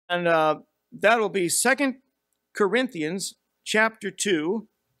And that will be 2 Corinthians chapter 2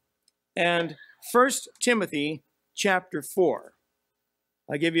 and 1 Timothy chapter 4.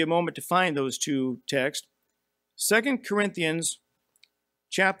 I'll give you a moment to find those two texts. 2 Corinthians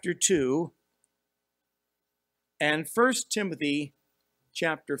chapter 2 and 1 Timothy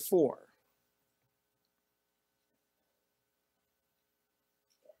chapter 4.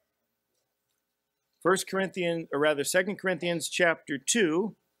 First Corinthians, or rather 2 Corinthians chapter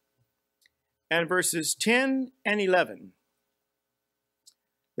 2 and verses 10 and 11.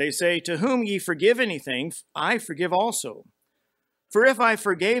 They say, "To whom ye forgive anything, I forgive also. For if I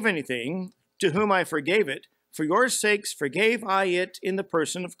forgave anything, to whom I forgave it, for your sakes forgave I it in the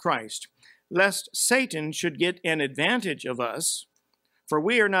person of Christ, lest Satan should get an advantage of us, for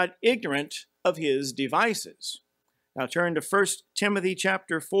we are not ignorant of his devices." Now turn to 1 Timothy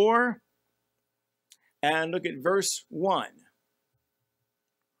chapter 4 and look at verse 1.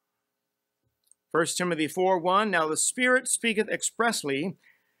 1 Timothy 4:1, "Now the Spirit speaketh expressly,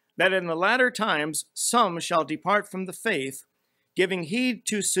 that in the latter times some shall depart from the faith, giving heed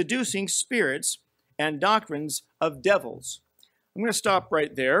to seducing spirits and doctrines of devils." I'm going to stop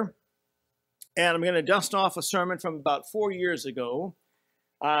right there, and I'm going to dust off a sermon from about 4 years ago,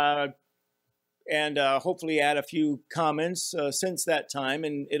 and hopefully add a few comments since that time,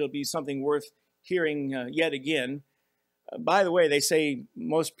 and it'll be something worth hearing yet again. By the way, they say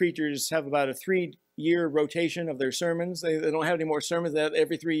most preachers have about a 3-year rotation of their sermons. They don't have any more sermons.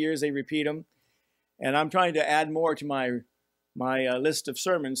 Every 3 years they repeat them. And I'm trying to add more to my list of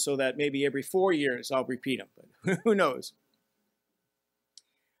sermons so that maybe every 4 years I'll repeat them. But who knows?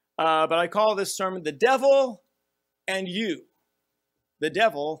 But I call this sermon, "The Devil and You." The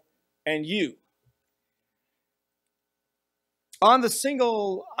Devil and You. On the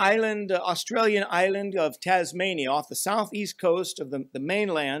single island, Australian island of Tasmania, off the southeast coast of the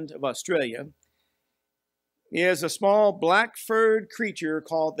mainland of Australia, is a small black-furred creature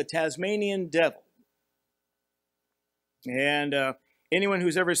called the Tasmanian devil. And anyone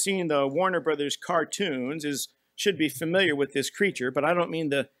who's ever seen the Warner Brothers cartoons should be familiar with this creature, but I don't mean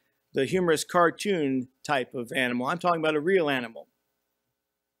the humorous cartoon type of animal. I'm talking about a real animal.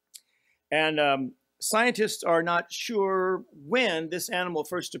 And scientists are not sure when this animal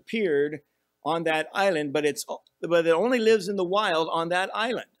first appeared on that island, but it only lives in the wild on that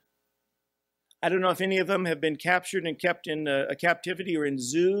island. I don't know if any of them have been captured and kept in a captivity or in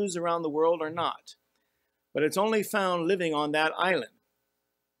zoos around the world or not, but it's only found living on that island.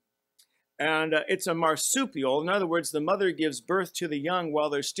 And it's a marsupial. In other words, the mother gives birth to the young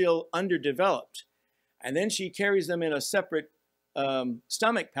while they're still underdeveloped, and then she carries them in a separate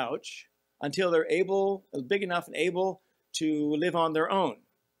stomach pouch until they're big enough and able to live on their own.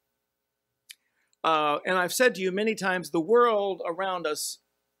 And I've said to you many times, the world around us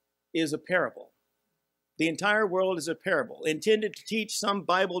is a parable. The entire world is a parable, intended to teach some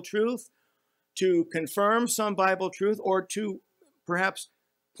Bible truth, to confirm some Bible truth, or to perhaps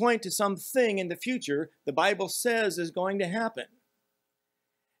point to something in the future the Bible says is going to happen.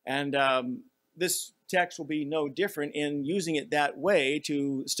 And this text will be no different in using it that way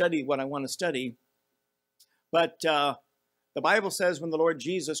to study what I want to study. But the Bible says when the Lord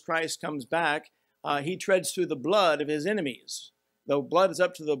Jesus Christ comes back, he treads through the blood of his enemies. The blood is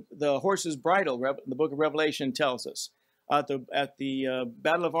up to the horse's bridle, the book of Revelation tells us, at the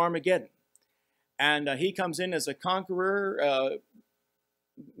Battle of Armageddon. And he comes in as a conqueror,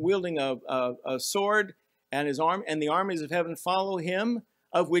 wielding a sword and his arm, and the armies of heaven follow him,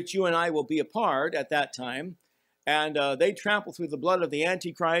 of which you and I will be a part at that time. And they trample through the blood of the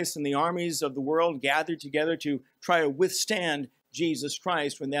Antichrist, and the armies of the world gather together to try to withstand Jesus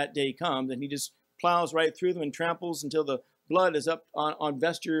Christ when that day comes. And he just plows right through them and tramples until the blood is up on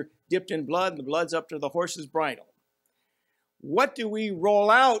vesture dipped in blood, and the blood's up to the horse's bridle. What do we roll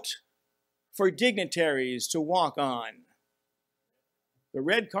out for dignitaries to walk on? The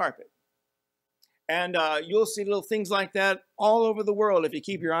red carpet. And you'll see little things like that all over the world if you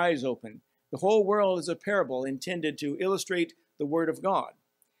keep your eyes open. The whole world is a parable intended to illustrate the Word of God.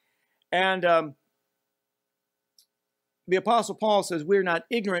 And the Apostle Paul says we're not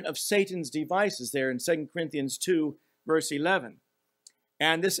ignorant of Satan's devices there in 2 Corinthians 2, verse 11.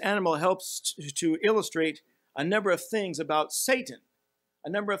 And this animal helps to illustrate a number of things about Satan, a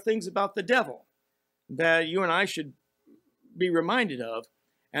number of things about the devil that you and I should be reminded of.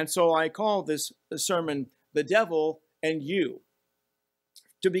 And so I call this sermon, "The Devil and You."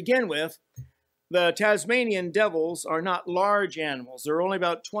 To begin with, the Tasmanian devils are not large animals. They're only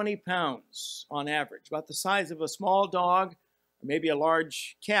about 20 pounds on average, about the size of a small dog, or maybe a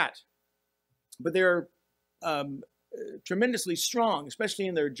large cat. But they're tremendously strong, especially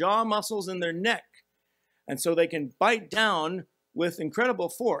in their jaw muscles and their neck. And so they can bite down with incredible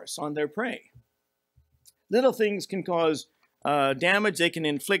force on their prey. Little things can cause damage. They can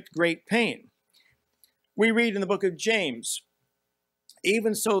inflict great pain. We read in the book of James,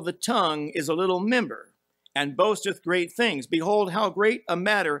 even so the tongue is a little member, and boasteth great things. Behold, how great a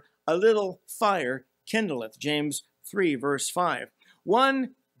matter a little fire kindleth. James 3, verse 5.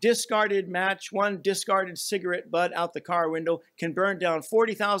 One discarded match, one discarded cigarette butt out the car window can burn down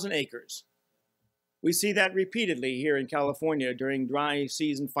 40,000 acres. We see that repeatedly here in California during dry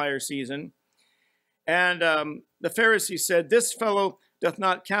season, fire season. And the Pharisees said, this fellow doth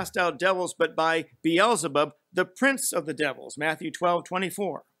not cast out devils, but by Beelzebub, the prince of the devils. Matthew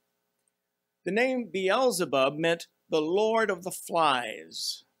 12:24. The name Beelzebub meant the Lord of the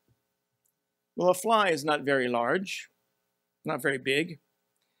flies. Well, a fly is not very large, not very big.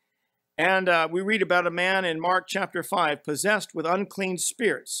 And we read about a man in Mark chapter 5, possessed with unclean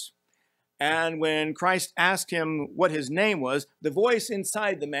spirits. And when Christ asked him what his name was, the voice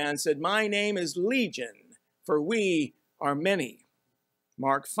inside the man said, my name is Legion, for we are many.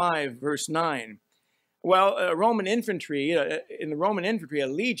 Mark 5, verse 9. Well, Roman infantry, in the Roman infantry, a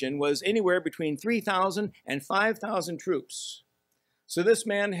legion was anywhere between 3,000 and 5,000 troops. So this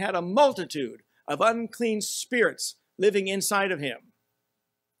man had a multitude of unclean spirits living inside of him.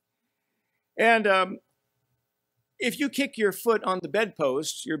 And if you kick your foot on the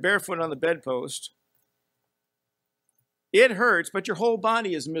bedpost, you're barefoot on the bedpost, it hurts, but your whole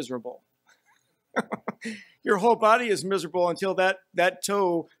body is miserable. Your whole body is miserable until that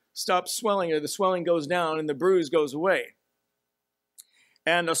toe stops swelling, or the swelling goes down and the bruise goes away.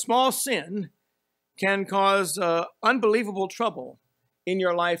 And a small sin can cause unbelievable trouble in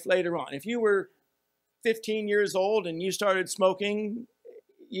your life later on. If you were 15 years old and you started smoking,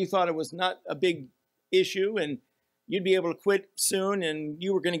 you thought it was not a big issue and you'd be able to quit soon and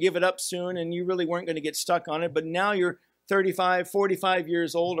you were going to give it up soon and you really weren't going to get stuck on it. But now you're 35, 45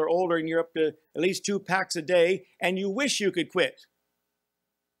 years old or older and you're up to at least 2 packs a day and you wish you could quit.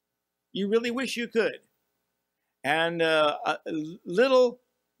 You really wish you could. And little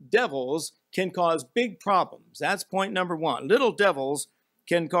devils can cause big problems. That's point number one. Little devils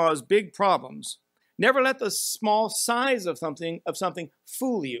can cause big problems. Never let the small size of something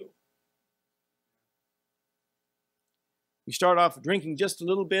fool you. You start off drinking just a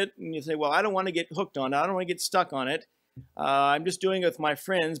little bit and you say, well, I don't want to get hooked on it. I don't want to get stuck on it. I'm just doing it with my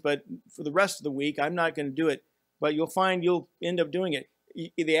friends, but for the rest of the week, I'm not going to do it. But you'll find you'll end up doing it.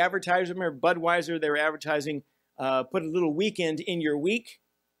 The advertiser, remember Budweiser, they were advertising, put a little weekend in your week.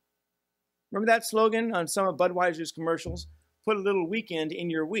 Remember that slogan on some of Budweiser's commercials? Put a little weekend in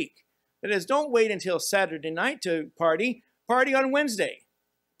your week. That is, don't wait until Saturday night to party. Party on Wednesday.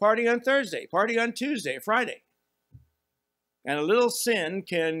 Party on Thursday. Party on Tuesday, Friday. And a little sin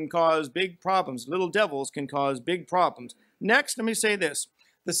can cause big problems. Little devils can cause big problems. Next, let me say this.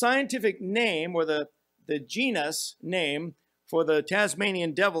 The scientific name, or the genus name for the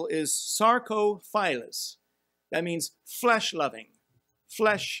Tasmanian devil is Sarcophilus. That means flesh-loving.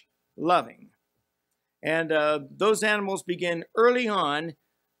 Flesh-loving. And those animals begin early on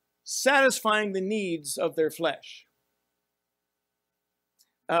satisfying the needs of their flesh.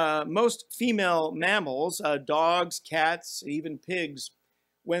 Most female mammals, dogs, cats, even pigs,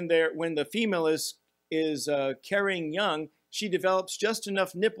 when the female is carrying young, she develops just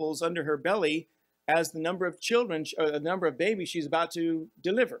enough nipples under her belly as the number of children, or the number of babies she's about to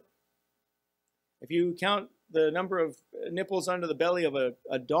deliver. If you count the number of nipples under the belly of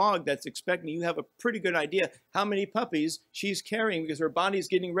a dog that's expecting, you have a pretty good idea how many puppies she's carrying because her body's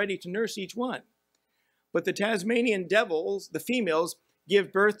getting ready to nurse each one. But the Tasmanian devils, the females,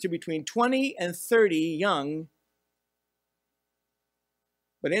 give birth to between 20 and 30 young.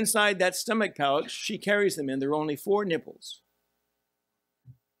 But inside that stomach pouch she carries them in, there are only 4 nipples.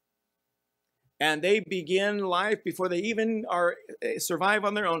 And they begin life before they even survive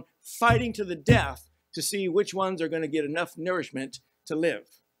on their own, fighting to the death to see which ones are going to get enough nourishment to live.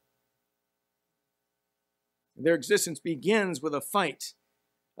 Their existence begins with a fight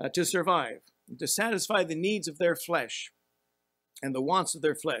to survive, to satisfy the needs of their flesh and the wants of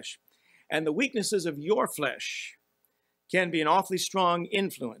their flesh. And the weaknesses of your flesh can be an awfully strong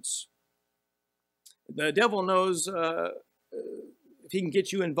influence. The devil knows if he can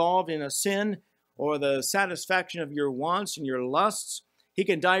get you involved in a sin or the satisfaction of your wants and your lusts, he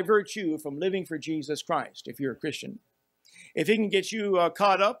can divert you from living for Jesus Christ if you're a Christian. If he can get you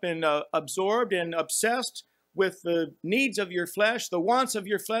caught up and absorbed and obsessed with the needs of your flesh, the wants of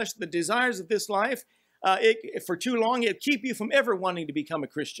your flesh, the desires of this life, for too long, it'll keep you from ever wanting to become a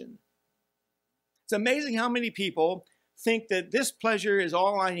Christian. It's amazing how many people think that this pleasure is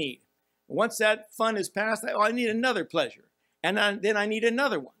all I need. Once that fun is past, I need another pleasure. And then I need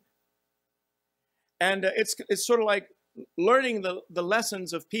another one. And it's sort of like learning the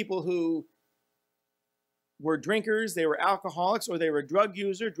lessons of people who were drinkers, they were alcoholics, or they were drug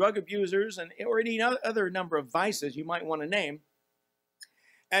abusers, or any other number of vices you might want to name.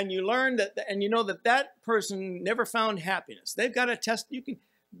 And you learn that, and you know that person never found happiness. They've got a test. You can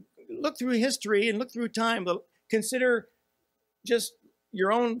look through history and look through time, but consider just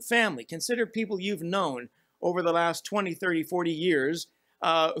your own family. Consider people you've known over the last 20, 30, 40 years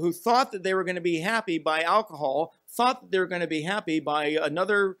who thought that they were going to be happy by alcohol, thought that they were going to be happy by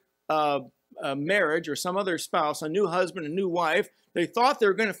another marriage or some other spouse, a new husband, a new wife. They thought they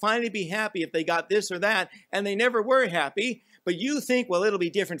were going to finally be happy if they got this or that, and they never were happy. But you think, well, it'll be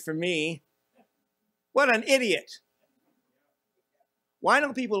different for me. What an idiot. Why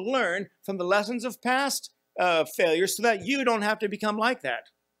don't people learn from the lessons of past failures so that you don't have to become like that?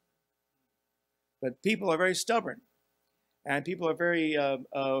 But people are very stubborn, and people are very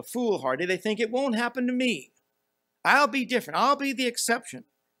foolhardy. They think it won't happen to me. I'll be different. I'll be the exception.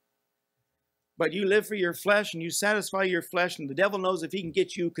 But you live for your flesh, and you satisfy your flesh, and the devil knows if he can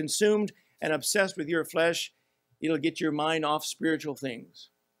get you consumed and obsessed with your flesh, it'll get your mind off spiritual things.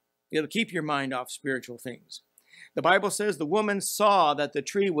 It'll keep your mind off spiritual things. The Bible says the woman saw that the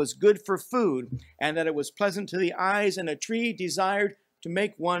tree was good for food, and that it was pleasant to the eyes, and a tree to be desired to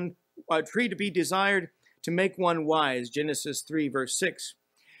make one wise. Genesis 3, verse 6.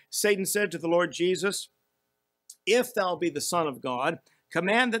 Satan said to the Lord Jesus, "If thou be the Son of God,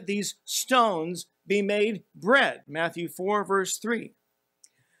 command that these stones be made bread." Matthew 4, verse 3.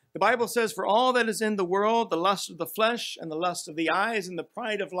 The Bible says, "For all that is in the world, the lust of the flesh and the lust of the eyes and the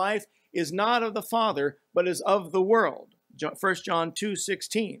pride of life is not of the Father, but is of the world." 1 John 2,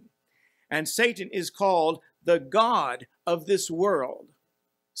 16. And Satan is called the god of this world.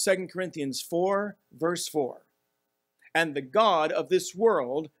 2 Corinthians 4, verse 4. And the god of this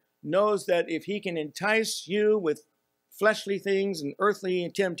world knows that if he can entice you with fleshly things and earthly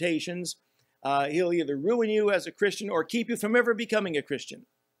temptations, he'll either ruin you as a Christian or keep you from ever becoming a Christian.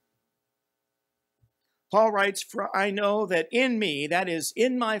 Paul writes, "For I know that in me, that is,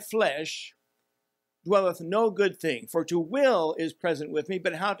 in my flesh, dwelleth no good thing. For to will is present with me,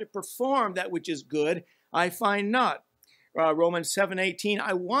 but how to perform that which is good I find not." Romans 7:18,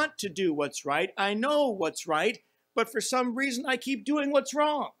 "I want to do what's right. I know what's right, but for some reason I keep doing what's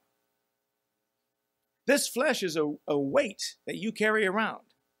wrong." This flesh is a weight that you carry around.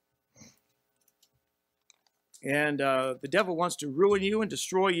 And the devil wants to ruin you and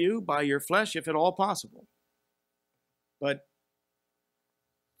destroy you by your flesh, if at all possible. But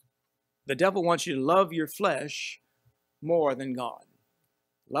the devil wants you to love your flesh more than God.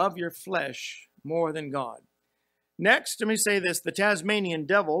 Love your flesh more than God. Next, let me say this. The Tasmanian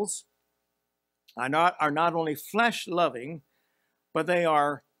devils are not only flesh-loving, but they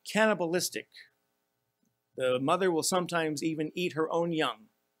are cannibalistic. The mother will sometimes even eat her own young.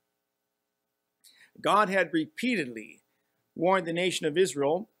 God had repeatedly warned the nation of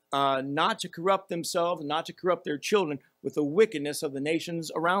Israel not to corrupt themselves, not to corrupt their children with the wickedness of the nations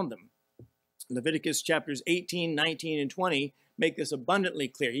around them. Leviticus chapters 18, 19, and 20 make this abundantly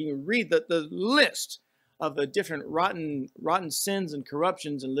clear. You can read the list of the different rotten sins and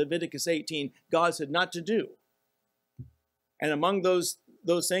corruptions in Leviticus 18 God said not to do. And among those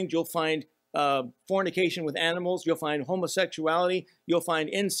things, you'll find fornication with animals, you'll find homosexuality, you'll find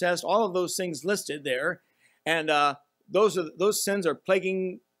incest, all of those things listed there. And those sins are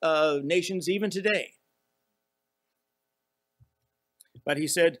plaguing nations even today. But he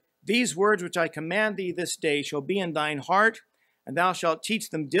said, "These words which I command thee this day shall be in thine heart, and thou shalt teach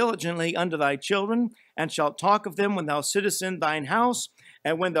them diligently unto thy children, and shalt talk of them when thou sittest in thine house,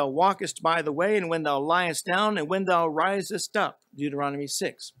 and when thou walkest by the way, and when thou liest down, and when thou risest up." Deuteronomy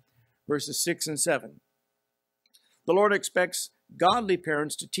 6. Verses 6 and 7. The Lord expects godly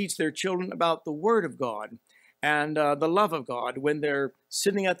parents to teach their children about the Word of God and the love of God when they're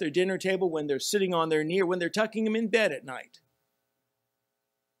sitting at their dinner table, when they're sitting on their knee, or when they're tucking them in bed at night.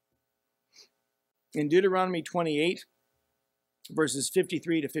 In Deuteronomy 28, verses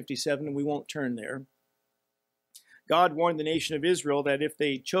 53 to 57, and we won't turn there, God warned the nation of Israel that if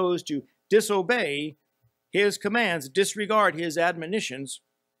they chose to disobey his commands, disregard his admonitions,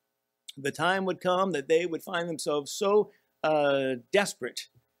 the time would come that they would find themselves so desperate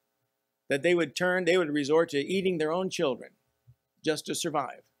that they would resort to eating their own children just to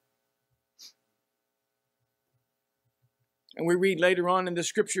survive. And we read later on in the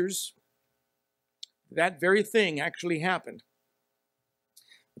scriptures that very thing actually happened.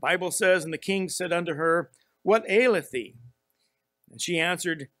 The Bible says, and the king said unto her, What aileth thee? And she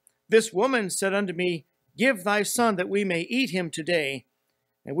answered, This woman said unto me, Give thy son that we may eat him today,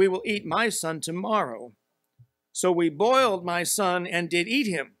 and we will eat my son tomorrow. So we boiled my son and did eat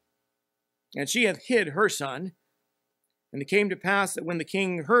him. And she hath hid her son. And it came to pass that when the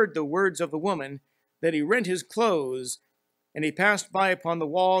king heard the words of the woman, that he rent his clothes, and he passed by upon the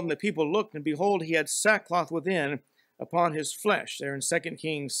wall, and the people looked, and behold, he had sackcloth within upon his flesh. There in 2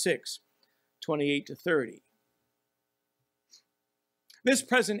 Kings 6, 28 to 30. This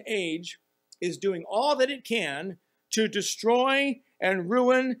present age is doing all that it can to destroy and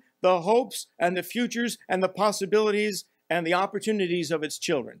ruin the hopes and the futures and the possibilities and the opportunities of its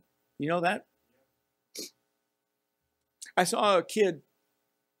children. You know that? I saw a kid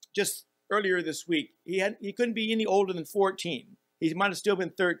just earlier this week. He couldn't be any older than 14. He might have still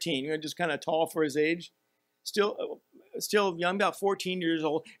been 13, just kind of tall for his age. Still young, about 14 years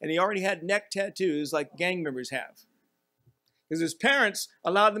old, and he already had neck tattoos like gang members have. Because his parents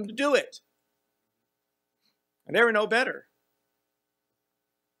allowed them to do it. And they were no better.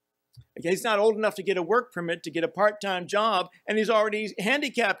 He's not old enough to get a work permit, to get a part-time job, and he's already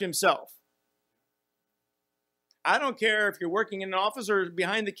handicapped himself. I don't care if you're working in an office or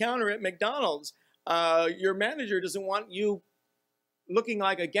behind the counter at McDonald's. Your manager doesn't want you looking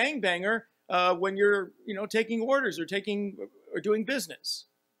like a gangbanger when you're, taking orders or doing business.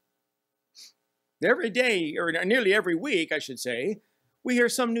 Every day, or nearly every week, I should say, we hear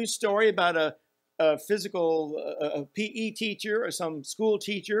some new story about a PE teacher or some school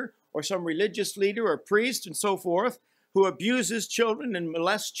teacher or some religious leader or priest and so forth who abuses children and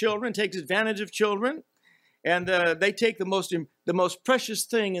molests children, takes advantage of children. And they take the most precious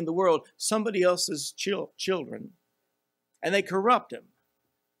thing in the world, somebody else's children, and they corrupt them,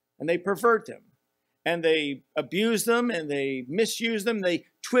 and they pervert them, and they abuse them, and they misuse them. They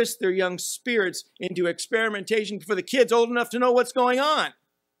twist their young spirits into experimentation for the kids old enough to know what's going on.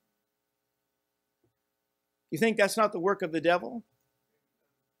 You think that's not the work of the devil?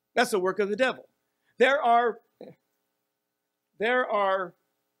 That's the work of the devil. There are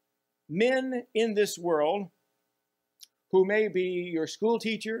men in this world who may be your school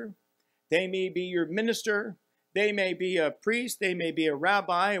teacher, they may be your minister, they may be a priest, they may be a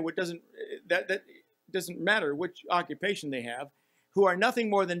rabbi, that doesn't matter which occupation they have, who are nothing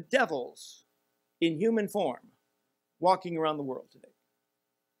more than devils in human form walking around the world today,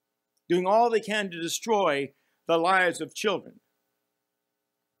 doing all they can to destroy the lives of children.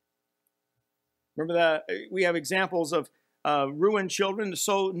 Remember that we have examples of ruined children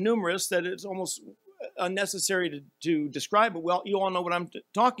so numerous that it's almost unnecessary to describe it. Well, you all know what I'm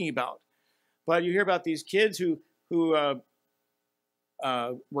talking about. But you hear about these kids who were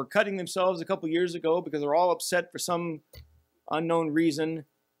cutting themselves a couple years ago because they're all upset for some unknown reason.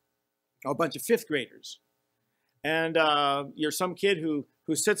 A bunch of fifth graders. And you're some kid who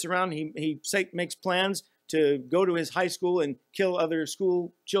sits around, he makes plans to go to his high school and kill other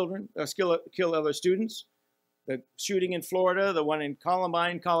school children, kill other students. The shooting in Florida, the one in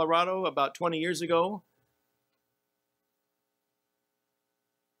Columbine, Colorado, about 20 years ago.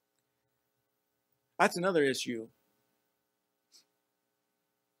 That's another issue.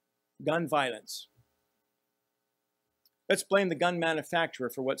 Gun violence. Let's blame the gun manufacturer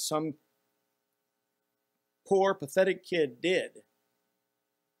for what some poor, pathetic kid did.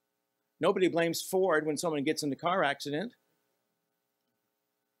 Nobody blames Ford when someone gets in a car accident.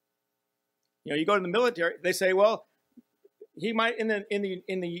 You go to the military, they say, well, he might, in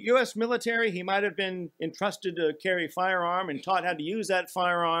the U.S. military, he might have been entrusted to carry a firearm and taught how to use that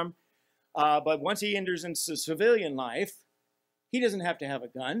firearm. But once he enters into civilian life, he doesn't have to have a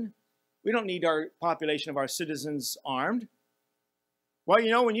gun. We don't need our population of our citizens armed.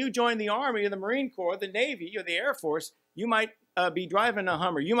 Well, when you join the Army or the Marine Corps, the Navy or the Air Force, you might be driving a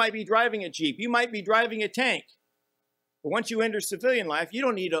Hummer. You might be driving a Jeep. You might be driving a tank. But once you enter civilian life, you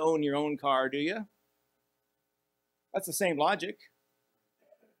don't need to own your own car, do you? That's the same logic.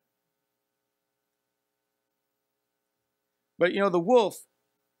 But the wolf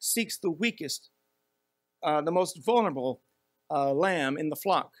seeks the weakest, the most vulnerable lamb in the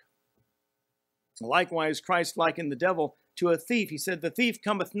flock. Likewise, Christ likened the devil to a thief. He said, the thief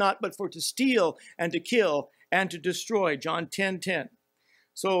cometh not but for to steal and to kill and to destroy. John 10:10.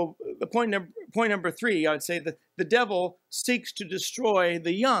 So the point number 3, I'd say that the devil seeks to destroy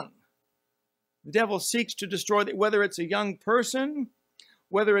the young. The devil seeks to destroy, whether it's a young person,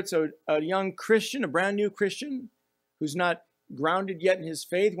 whether it's a young Christian, a brand new Christian, who's not grounded yet in his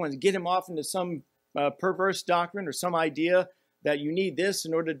faith, wants to get him off into some perverse doctrine or some idea that you need this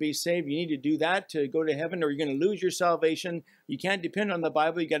in order to be saved. You need to do that to go to heaven, or you're going to lose your salvation. You can't depend on the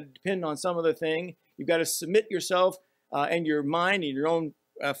Bible. You got to depend on some other thing. You've got to submit yourself and your mind and your own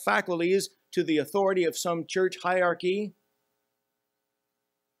faculties to the authority of some church hierarchy.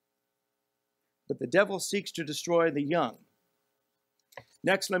 But the devil seeks to destroy the young.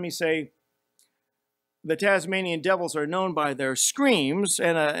 Next, let me say, the Tasmanian devils are known by their screams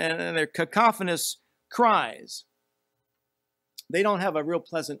and their cacophonous cries. They don't have a real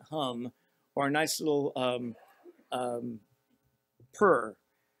pleasant hum or a nice little purr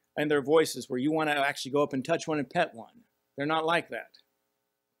in their voices where you want to actually go up and touch one and pet one. They're not like that.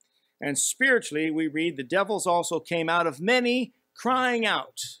 And spiritually, we read, the devils also came out of many crying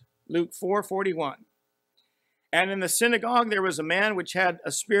out. Luke 4:41. And in the synagogue there was a man which had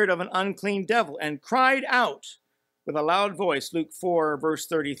a spirit of an unclean devil, and cried out with a loud voice. Luke 4, verse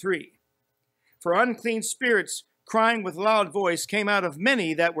 33. For unclean spirits crying with loud voice came out of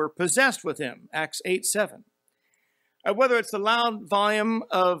many that were possessed with him. Acts 8:7. Whether it's the loud volume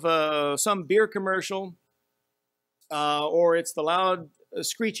of some beer commercial, or it's the loud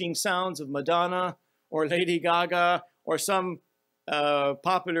screeching sounds of Madonna or Lady Gaga or some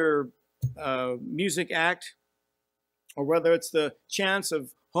popular music act, or whether it's the chants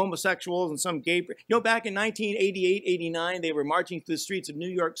of homosexuals and some gay... back in 1988, 89, they were marching through the streets of New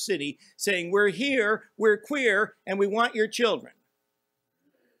York City saying, we're here, we're queer, and we want your children.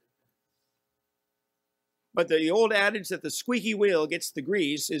 But the old adage that the squeaky wheel gets the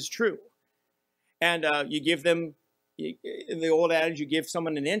grease is true. And you give them, in the old adage, you give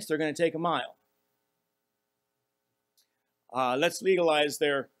someone an inch, they're going to take a mile. Let's legalize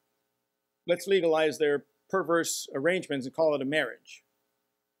their perverse arrangements and call it a marriage.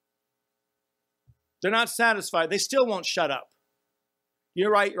 They're not satisfied. They still won't shut up.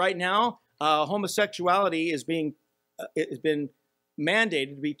 Right now, homosexuality is being has been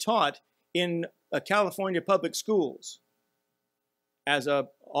mandated to be taught in California public schools as a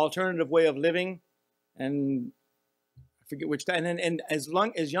alternative way of living, and I forget which kind, and as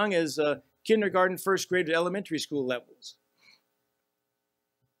young as kindergarten, first grade, to elementary school levels.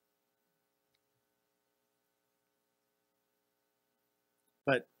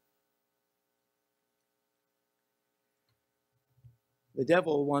 But the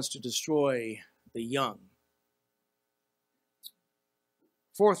devil wants to destroy the young.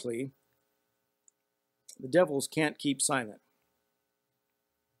 Fourthly, the devils can't keep silent.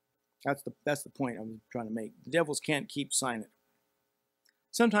 That's the point I'm trying to make. The devils can't keep silent.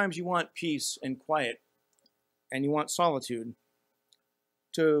 Sometimes you want peace and quiet, and you want solitude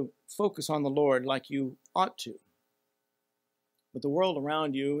to focus on the Lord like you ought to. But the world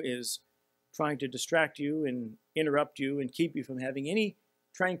around you is trying to distract you and interrupt you and keep you from having any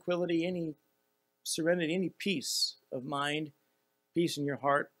tranquility, any serenity, any peace of mind, peace in your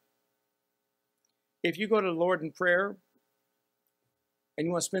heart. If you go to the Lord in prayer and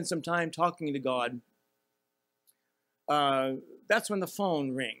you want to spend some time talking to God, that's when the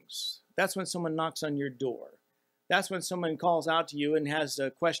phone rings. That's when someone knocks on your door. That's when someone calls out to you and has a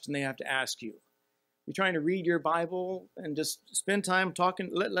question they have to ask you. You're trying to read your Bible and just spend time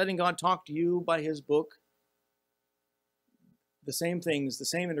talking, letting God talk to you by his book. The same things, the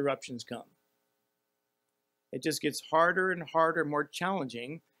same interruptions come. It just gets harder and harder, more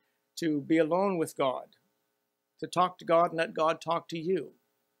challenging to be alone with God, to talk to God and let God talk to you.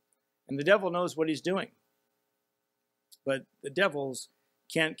 And the devil knows what he's doing. But the devils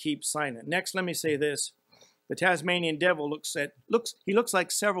can't keep silent. Next, let me say this. The Tasmanian devil looks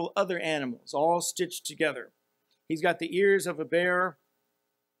like several other animals, all stitched together. He's got the ears of a bear.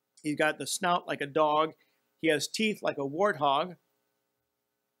 He's got the snout like a dog. He has teeth like a warthog,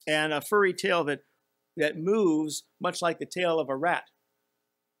 and a furry tail that moves much like the tail of a rat.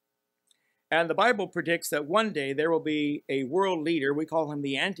 And the Bible predicts that one day there will be a world leader, we call him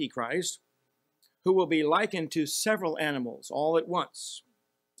the Antichrist, who will be likened to several animals all at once.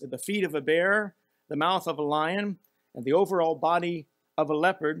 The feet of a bear, the mouth of a lion, and the overall body of a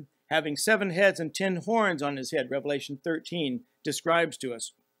leopard, having 7 heads and 10 horns on his head, Revelation 13 describes to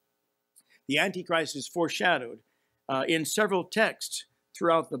us. The Antichrist is foreshadowed in several texts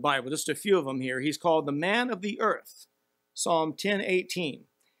throughout the Bible, just a few of them here. He's called the man of the earth, Psalm 10:18.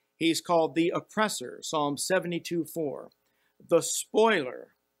 He's called the oppressor, Psalm 72:4. The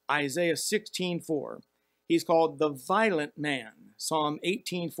spoiler, Isaiah 16:4. He's called the violent man, Psalm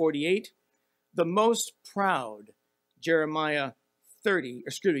 18:48. The most proud, Jeremiah 50,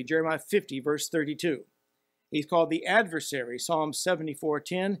 verse 32. He's called the adversary, Psalm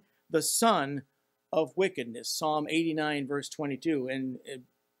 74:10. The son of wickedness, Psalm 89, verse 22. And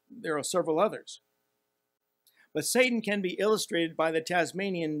there are several others. But Satan can be illustrated by the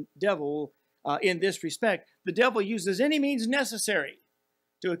Tasmanian devil in this respect. The devil uses any means necessary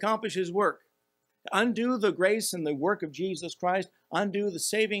to accomplish his work, to undo the grace and the work of Jesus Christ, undo the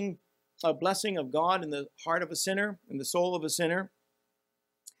saving blessing of God in the heart of a sinner, in the soul of a sinner.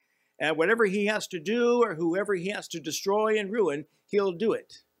 And whatever he has to do or whoever he has to destroy and ruin, he'll do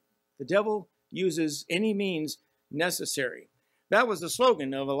it. The devil uses any means necessary. That was the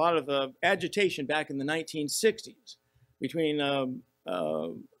slogan of a lot of agitation back in the 1960s between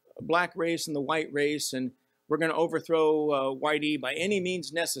black race and the white race, and we're going to overthrow whitey by any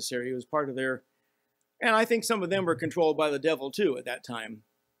means necessary. It was part of their, and I think some of them were controlled by the devil too at that time.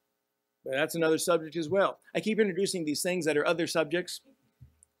 But that's another subject as well. I keep introducing these things that are other subjects,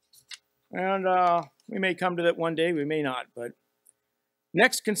 and we may come to that one day, we may not. But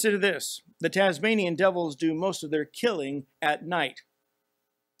next, consider this. The Tasmanian devils do most of their killing at night.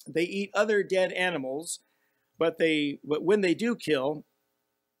 They eat other dead animals, but when they do kill,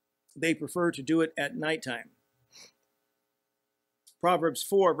 they prefer to do it at nighttime. Proverbs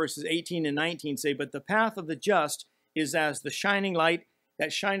 4, verses 18 and 19 say, "But the path of the just is as the shining light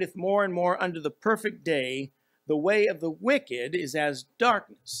that shineth more and more unto the perfect day. The way of the wicked is as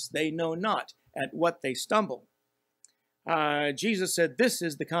darkness. They know not at what they stumble." Jesus said, this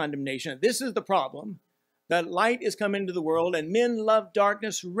is the condemnation. This is the problem, that light is come into the world and men love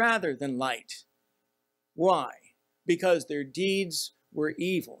darkness rather than light. Why? Because their deeds were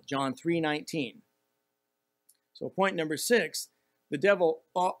evil. John 3:19. So point number 6, the devil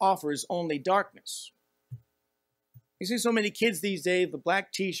offers only darkness. You see so many kids these days with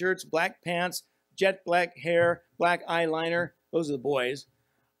black t-shirts, black pants, jet black hair, black eyeliner. Those are the boys.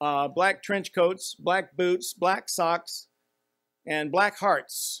 Black trench coats, black boots, black socks, and black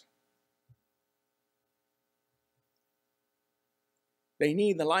hearts. They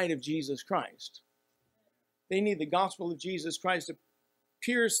need the light of Jesus Christ. They need the gospel of Jesus Christ to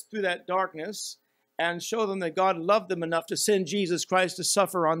pierce through that darkness and show them that God loved them enough to send Jesus Christ to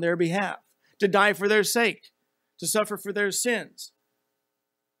suffer on their behalf, to die for their sake, to suffer for their sins.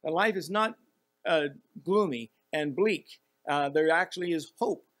 The life is not gloomy and bleak. There actually is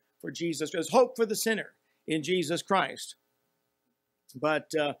hope for Jesus. There's hope for the sinner in Jesus Christ.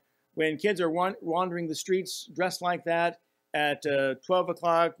 But when kids are wandering the streets dressed like that at 12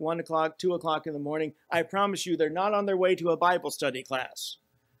 o'clock, 1 o'clock, 2 o'clock in the morning, I promise you they're not on their way to a Bible study class.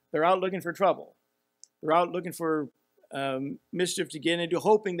 They're out looking for trouble. They're out looking for mischief to get into,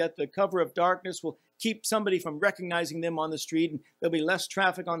 hoping that the cover of darkness will keep somebody from recognizing them on the street, and there'll be less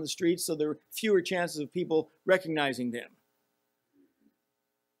traffic on the streets, so there are fewer chances of people recognizing them.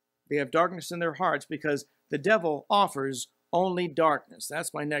 They have darkness in their hearts because the devil offers only darkness.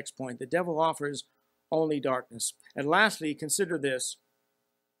 That's my next point. The devil offers only darkness. And lastly, consider this.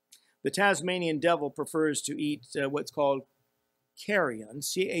 The Tasmanian devil prefers to eat what's called carrion,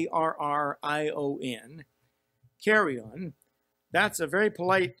 C-A-R-R-I-O-N. Carrion. That's a very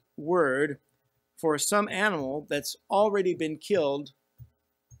polite word for some animal that's already been killed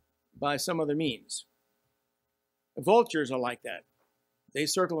by some other means. Vultures are like that. They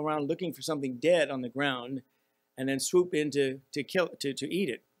circle around looking for something dead on the ground and then swoop in to eat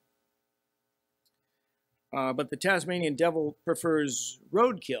it. But the Tasmanian devil prefers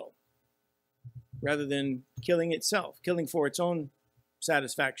roadkill rather than killing itself, killing for its own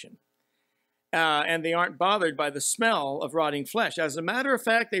satisfaction. And they aren't bothered by the smell of rotting flesh. As a matter of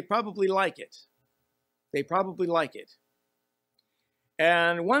fact, they probably like it. They probably like it.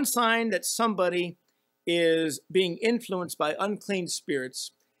 And one sign that somebody is being influenced by unclean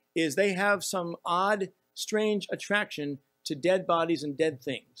spirits is they have some odd, strange attraction to dead bodies and dead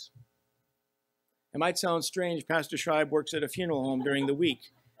things. It might sound strange. Pastor Schreib works at a funeral home during the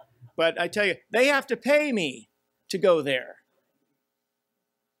week. But I tell you, they have to pay me to go there.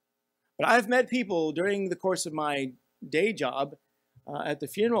 But I've met people during the course of my day job at the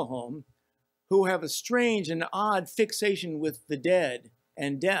funeral home who have a strange and odd fixation with the dead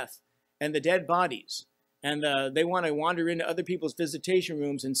and death and the dead bodies. And they want to wander into other people's visitation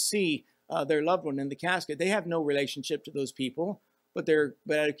rooms and see their loved one in the casket. They have no relationship to those people, but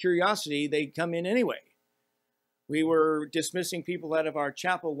out of curiosity, they come in anyway. We were dismissing people out of our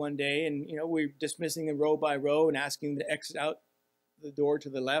chapel one day, and we're dismissing them row by row and asking them to exit out the door to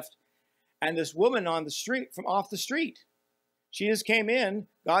the left. And this woman on the street, from off the street, she just came in,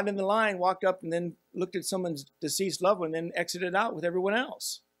 got in the line, walked up, and then looked at someone's deceased loved one, and then exited out with everyone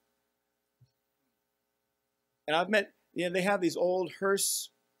else. And I've met, they have these old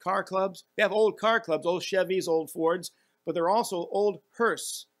hearse car clubs. They have old car clubs, old Chevys, old Fords, but they're also old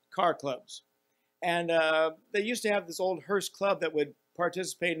hearse car clubs. And they used to have this old hearse club that would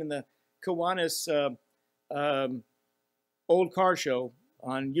participate in the Kiwanis old car show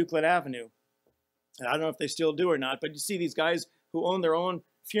on Euclid Avenue. And I don't know if they still do or not, but you see these guys who own their own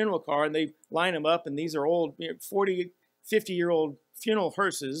funeral car, and they line them up, and these are old 40, 50-year-old funeral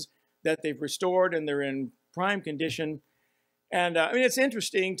hearses that they've restored, and they're in prime condition. And I mean, it's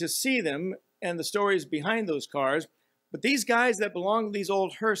interesting to see them and the stories behind those cars. But these guys that belong to these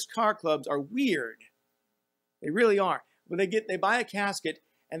old hearse car clubs are weird. They really are. When they buy a casket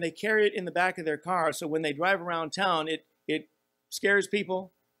and they carry it in the back of their car, so when they drive around town, it scares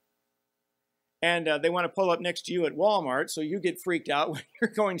people. And they want to pull up next to you at Walmart, so you get freaked out when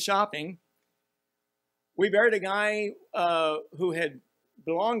you're going shopping. We buried a guy who had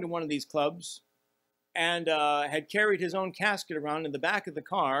belonged to one of these clubs and had carried his own casket around in the back of the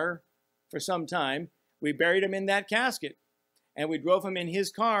car for some time. We buried him in that casket, and we drove him in his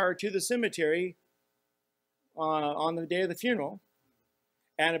car to the cemetery on the day of the funeral.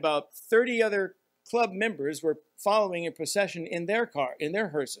 And about 30 other club members were following a procession in their car, in their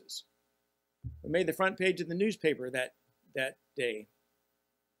hearses. We made the front page of the newspaper that day.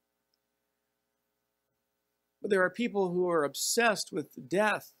 But there are people who are obsessed with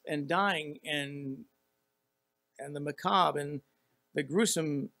death and dying and the macabre and the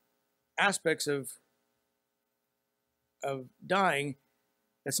gruesome aspects of dying.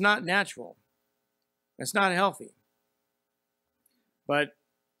 That's not natural. That's not healthy. But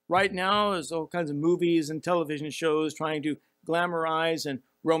right now, there's all kinds of movies and television shows trying to glamorize and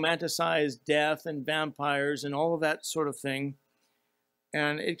romanticize death and vampires and all of that sort of thing.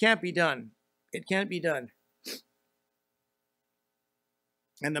 And it can't be done. It can't be done.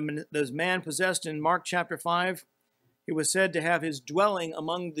 And this man possessed in Mark chapter 5, he was said to have his dwelling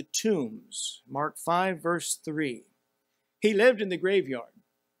among the tombs. Mark 5, verse 3. He lived in the graveyard.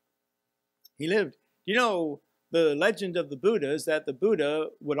 He lived. You know, the legend of the Buddha is that the Buddha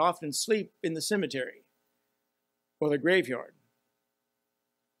would often sleep in the cemetery or the graveyard.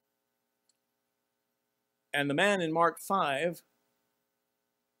 And the man in Mark 5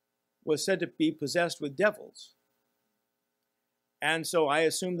 was said to be possessed with devils. And so I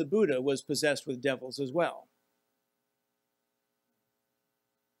assume the Buddha was possessed with devils as well.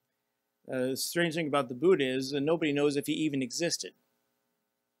 The strange thing about the Buddha is that nobody knows if he even existed.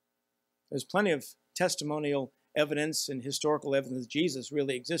 There's plenty of testimonial evidence and historical evidence that Jesus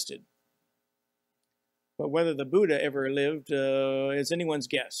really existed. But whether the Buddha ever lived is anyone's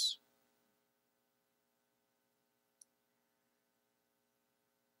guess.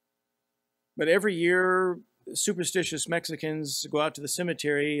 But every year, superstitious Mexicans go out to the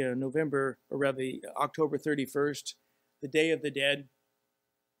cemetery October 31st, the Day of the Dead,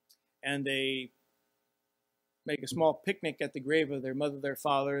 and they make a small picnic at the grave of their mother, their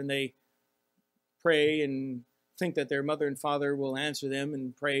father, and they pray and think that their mother and father will answer them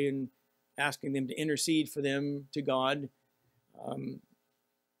and pray and asking them to intercede for them to God. And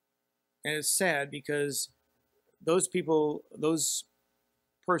it's sad because those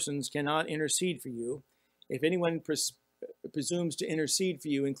persons cannot intercede for you. If anyone presumes to intercede for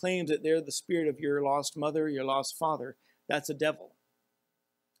you and claims that they're the spirit of your lost mother, your lost father, that's a devil.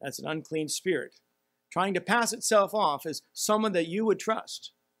 That's an unclean spirit, trying to pass itself off as someone that you would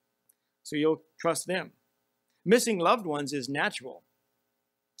trust. So you'll trust them. Missing loved ones is natural.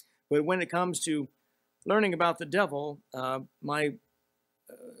 But when it comes to learning about the devil, my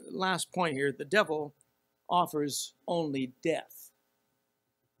last point here, the devil offers only death.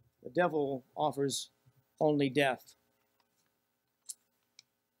 The devil offers only death.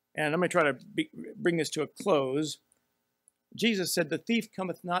 And I'm going to try to bring this to a close. Jesus said, "The thief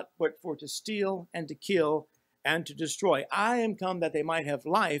cometh not but for to steal and to kill and to destroy. I am come that they might have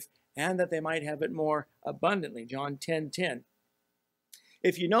life and that they might have it more abundantly." John 10:10.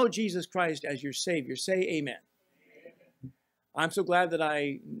 If you know Jesus Christ as your Savior, say amen. Amen. I'm so glad that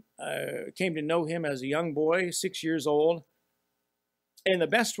I came to know him as a young boy, 6 years old. In the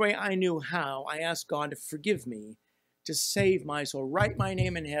best way I knew how, I asked God to forgive me, to save my soul, write my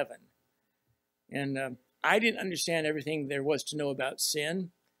name in heaven. And I didn't understand everything there was to know about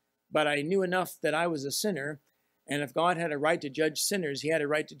sin, but I knew enough that I was a sinner, and if God had a right to judge sinners, he had a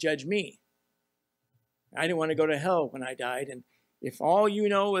right to judge me. I didn't want to go to hell when I died, and if all you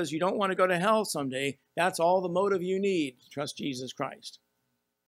know is you don't want to go to hell someday, that's all the motive you need to trust Jesus Christ.